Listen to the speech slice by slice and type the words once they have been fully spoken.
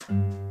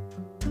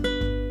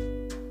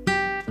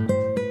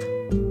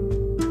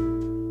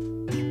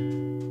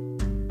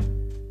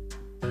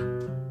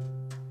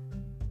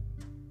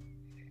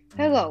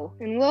Hello,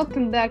 and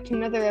welcome back to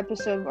another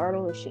episode of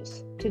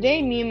Artalicious.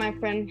 Today, me and my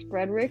friend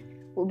Frederick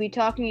will be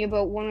talking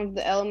about one of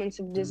the elements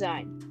of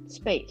design,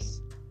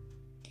 space.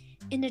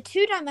 In a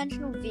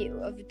two-dimensional view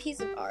of a piece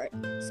of art,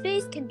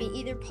 space can be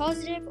either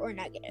positive or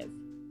negative.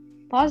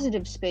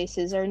 Positive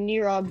spaces are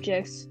near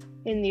objects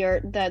in the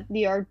art that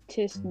the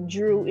artist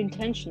drew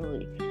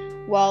intentionally,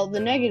 while the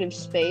negative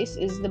space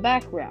is the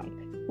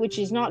background, which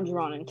is not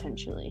drawn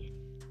intentionally.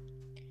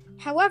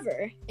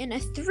 However, in a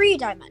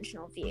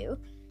three-dimensional view,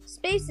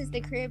 space is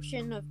the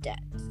creation of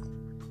depth.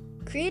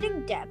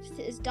 Creating depth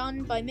is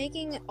done by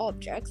making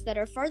objects that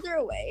are farther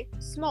away,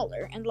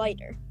 smaller, and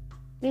lighter.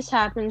 This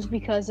happens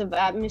because of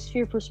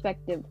atmosphere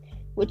perspective,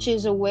 which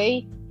is a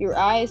way your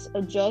eyes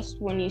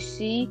adjust when you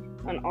see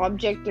an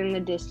object in the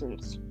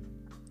distance.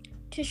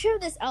 To show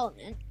this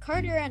element,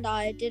 Carter and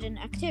I did an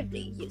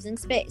activity using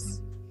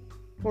space.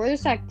 For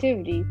this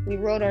activity, we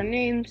wrote our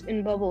names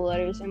in bubble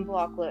letters and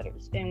block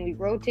letters, and we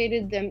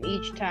rotated them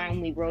each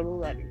time we wrote a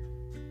letter.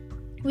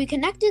 We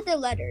connected the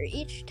letter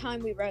each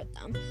time we wrote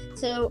them,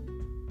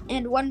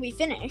 and when we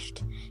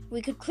finished,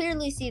 we could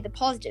clearly see the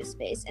positive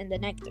space and the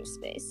negative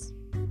space.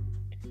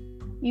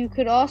 You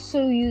could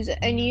also use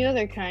any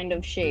other kind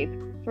of shape,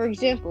 for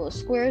example, a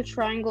square,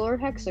 triangle, or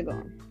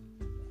hexagon.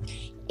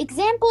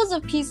 Examples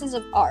of pieces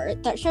of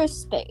art that show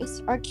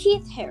space are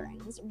Keith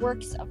Haring's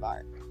works of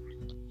art.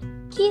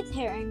 Keith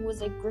Haring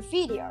was a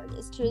graffiti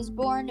artist who was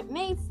born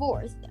May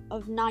 4th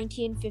of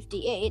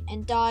 1958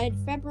 and died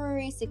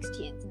February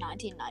 16th,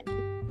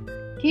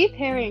 1990. Keith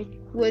Haring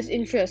was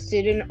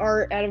interested in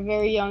art at a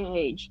very young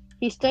age.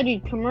 He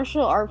studied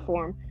commercial art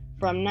form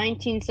from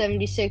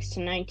 1976 to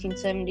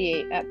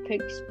 1978 at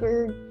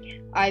Pittsburgh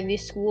Ivy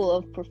School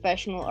of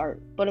Professional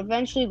Art, but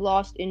eventually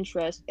lost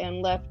interest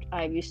and left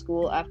Ivy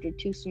School after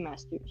 2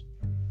 semesters.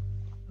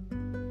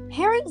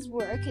 Haring's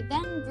work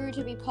then grew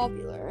to be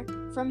popular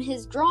from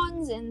his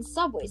drawings in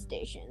subway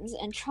stations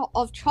and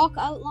of chalk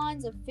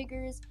outlines of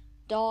figures,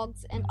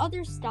 dogs, and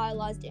other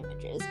stylized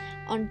images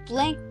on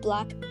blank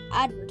black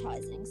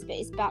advertising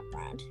space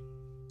background.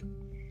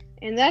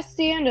 And that's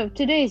the end of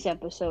today's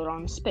episode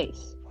on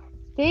space.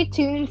 Stay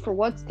tuned for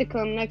what's to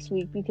come next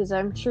week because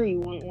I'm sure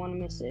you won't want to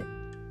miss it.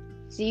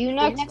 See you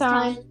next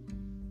time.